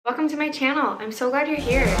Welcome to my channel. I'm so glad you're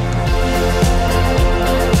here.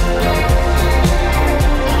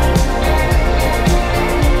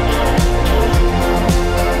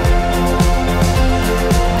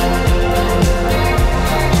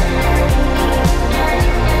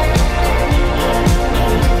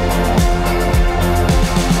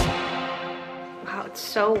 Wow, it's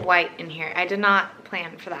so white in here. I did not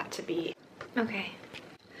plan for that to be. Okay,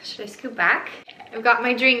 should I scoot back? I've got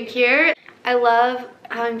my drink here. I love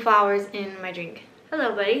having flowers in my drink.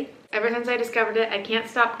 Hello, buddy. Ever since I discovered it, I can't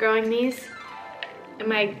stop growing these in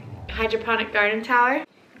my hydroponic garden tower.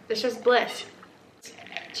 It's just bliss.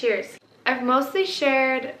 Cheers. I've mostly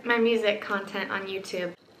shared my music content on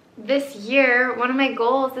YouTube. This year, one of my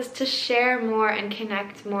goals is to share more and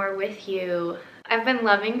connect more with you. I've been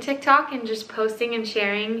loving TikTok and just posting and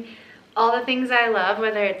sharing all the things I love,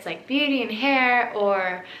 whether it's like beauty and hair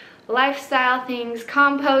or lifestyle things,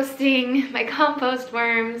 composting, my compost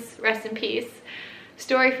worms, rest in peace.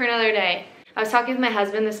 Story for another day. I was talking with my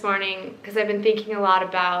husband this morning because I've been thinking a lot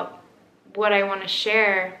about what I want to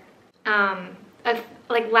share.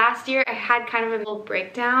 Like last year I had kind of a little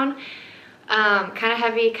breakdown, kind of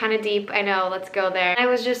heavy, kind of deep, I know, let's go there. I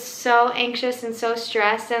was just so anxious and so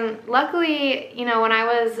stressed, and luckily, you know, when I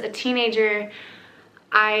was a teenager,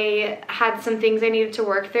 I had some things I needed to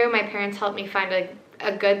work through. My parents helped me find a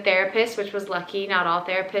good therapist, which was lucky. Not all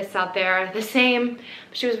therapists out there are the same.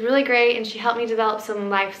 But she was really great, and she helped me develop some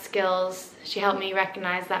life skills. She helped me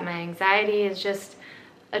recognize that my anxiety is just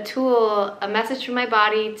a tool, a message from my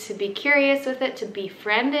body to be curious with it, to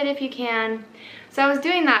befriend it if you can. So I was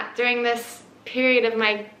doing that during this period of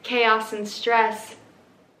my chaos and stress,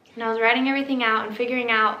 and I was writing everything out and figuring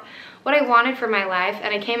out what I wanted for my life,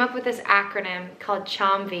 and I came up with this acronym called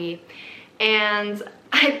CHMAVY, and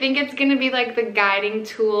I think it's gonna be like the guiding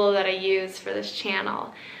tool that I use for this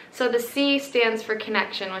channel. So the C stands for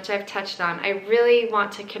connection, which I've touched on. I really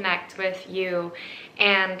want to connect with you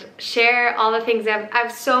and share all the things. I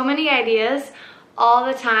have so many ideas all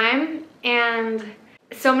the time and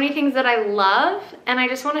so many things that I love, and I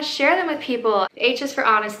just want to share them with people. H is for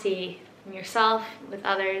honesty, from yourself, with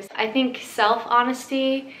others. I think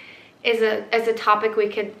self-honesty is a topic we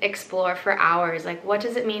could explore for hours. Like, what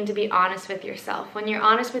does it mean to be honest with yourself? When you're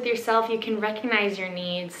honest with yourself, you can recognize your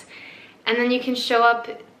needs, and then you can show up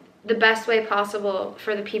the best way possible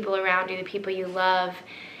for the people around you, the people you love.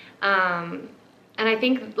 And I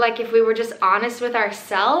think, like, if we were just honest with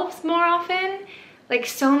ourselves more often, like,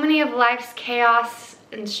 so many of life's chaos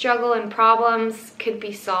and struggle and problems could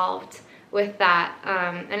be solved with that.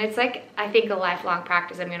 And it's like, I think, a lifelong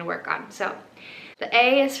practice I'm gonna work on. So the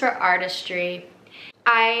A is for artistry.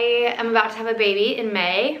 I am about to have a baby in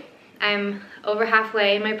May. I'm over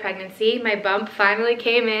halfway in my pregnancy. My bump finally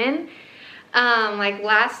came in. Like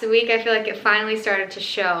last week, I feel like it finally started to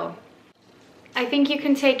show. I think you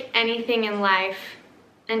can take anything in life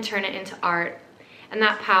and turn it into art. And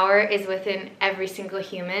that power is within every single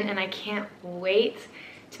human, and I can't wait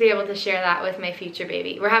to be able to share that with my future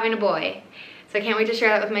baby. We're having a boy, so I can't wait to share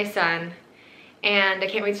that with my son. And I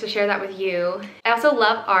can't wait to share that with you. I also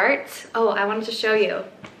love art. Oh, I wanted to show you.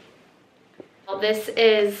 This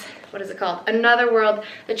is, what is it called? Another World,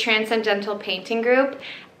 the Transcendental Painting Group.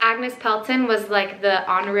 Agnes Pelton was like the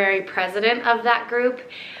honorary president of that group.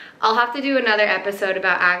 I'll have to do another episode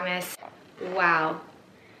about Agnes. Wow.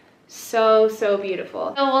 So, so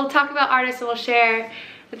beautiful. So we'll talk about artists and we'll share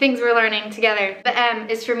the things we're learning together. The M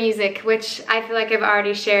is for music, which I feel like I've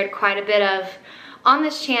already shared quite a bit of on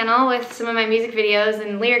this channel with some of my music videos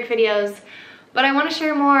and lyric videos, but I want to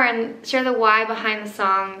share more and share the why behind the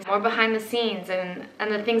songs, more behind the scenes, and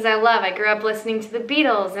the things I love. I grew up listening to the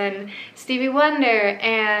Beatles and Stevie Wonder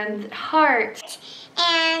and Heart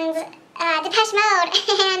and Depeche Mode,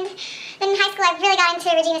 and then in high school I really got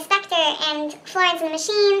into Regina Spektor and Florence and the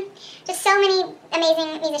Machine. Just so many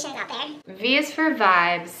amazing musicians out there. V is for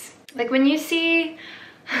vibes. Like when you see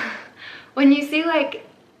like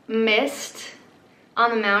mist on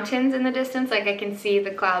the mountains in the distance, like I can see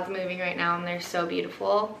the clouds moving right now and they're so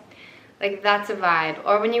beautiful. Like that's a vibe.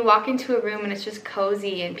 Or when you walk into a room and it's just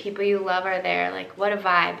cozy and people you love are there, like what a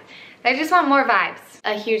vibe. I just want more vibes.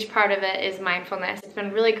 A huge part of it is mindfulness. It's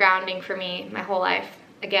been really grounding for me my whole life.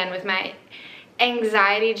 Again, with my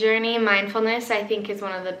anxiety journey, mindfulness I think is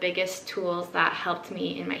one of the biggest tools that helped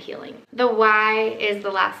me in my healing. The Y is the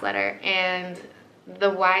last letter, and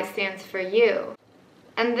the Y stands for you.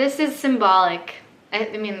 And this is symbolic.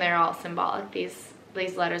 I mean, they're all symbolic, these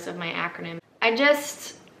letters of my acronym.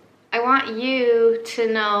 I want you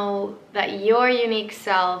to know that your unique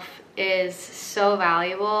self is so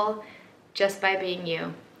valuable just by being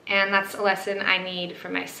you. And that's a lesson I need for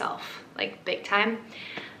myself, like big time.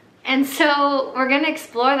 And so we're gonna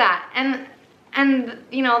explore that. And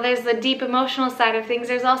you know, there's the deep emotional side of things.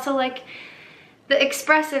 There's also like the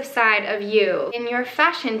expressive side of you, in your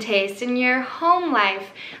fashion taste, in your home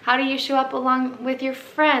life. How do you show up along with your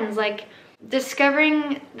friends? Like,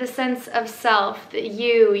 discovering the sense of self, that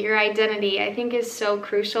you, your identity, I think is so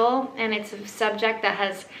crucial, and it's a subject that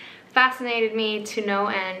has fascinated me to no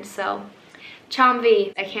end. So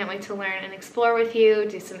CHMAVY, I can't wait to learn and explore with you,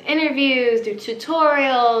 do some interviews, do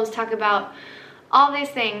tutorials, talk about all these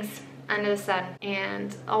things under the sun.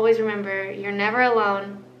 And always remember, you're never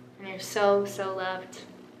alone, and you're so, so loved.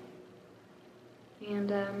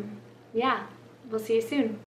 And yeah, we'll see you soon.